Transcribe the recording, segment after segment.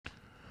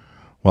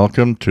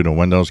Welcome to the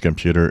Windows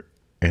Computer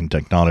and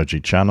Technology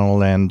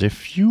channel, and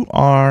if you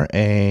are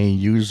a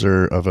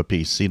user of a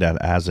PC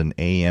that has an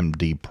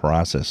AMD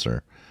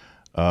processor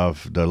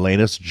of the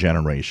latest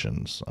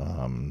generations,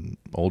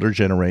 older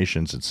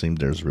generations, it seems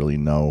there's really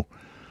no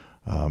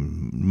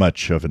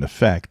much of an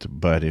effect,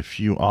 but if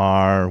you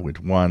are with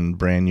one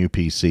brand new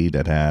PC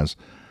that has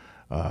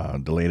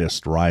the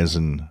latest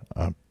Ryzen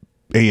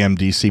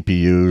AMD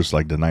CPUs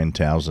like the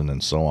 9000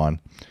 and so on,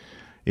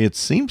 it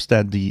seems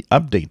that the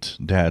update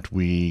that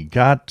we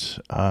got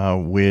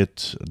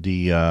with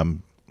the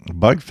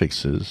bug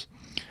fixes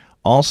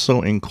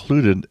also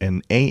included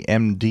an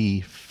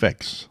AMD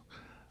fix.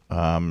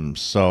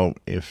 So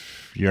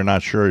if you're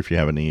not sure if you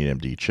have an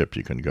AMD chip,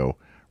 you can go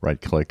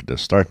right-click the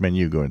Start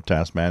menu, go in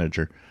Task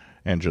Manager,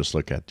 and just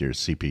look at your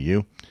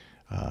CPU.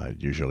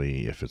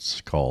 Usually if it's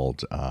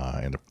called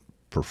in the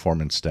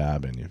Performance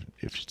tab, and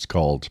if it's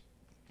called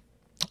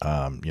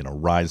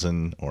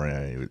Ryzen or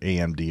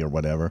AMD or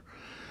whatever.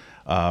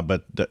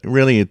 But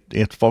really,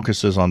 it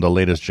focuses on the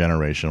latest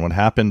generation. What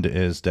happened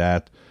is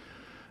that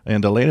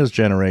in the latest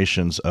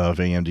generations of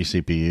AMD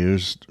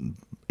CPUs,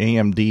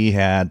 AMD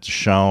had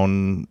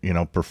shown,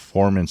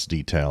 performance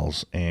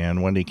details.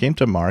 And when they came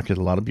to market,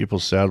 a lot of people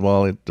said,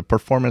 well, the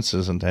performance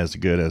isn't as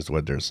good as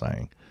what they're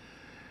saying.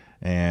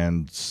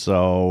 And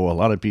so a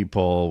lot of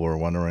people were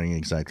wondering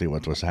exactly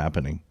what was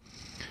happening.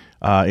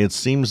 It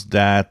seems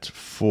that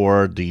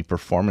for the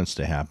performance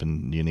to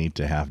happen, you need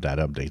to have that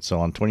update. So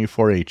on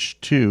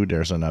 24H2,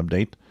 there's an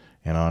update.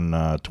 And on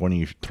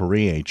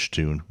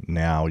 23H2,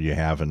 now you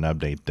have an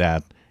update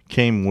that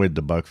came with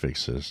the bug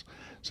fixes.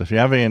 So if you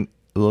have a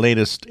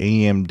latest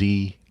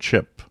AMD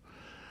chip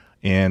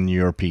in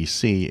your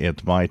PC,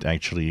 it might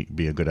actually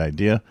be a good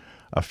idea.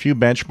 A few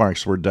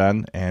benchmarks were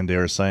done, and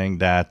they're saying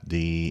that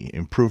the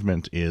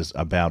improvement is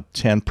about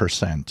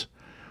 10%.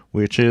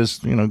 Which is,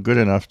 good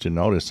enough to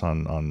notice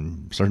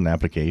on certain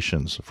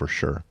applications for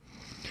sure.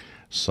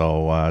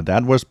 So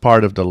that was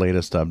part of the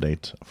latest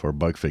update for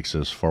bug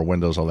fixes for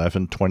Windows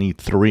 11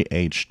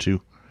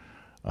 23H2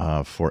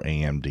 for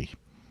AMD.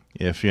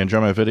 If you enjoy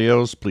my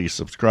videos, please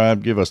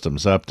subscribe, give us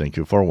thumbs up. Thank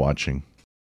you for watching.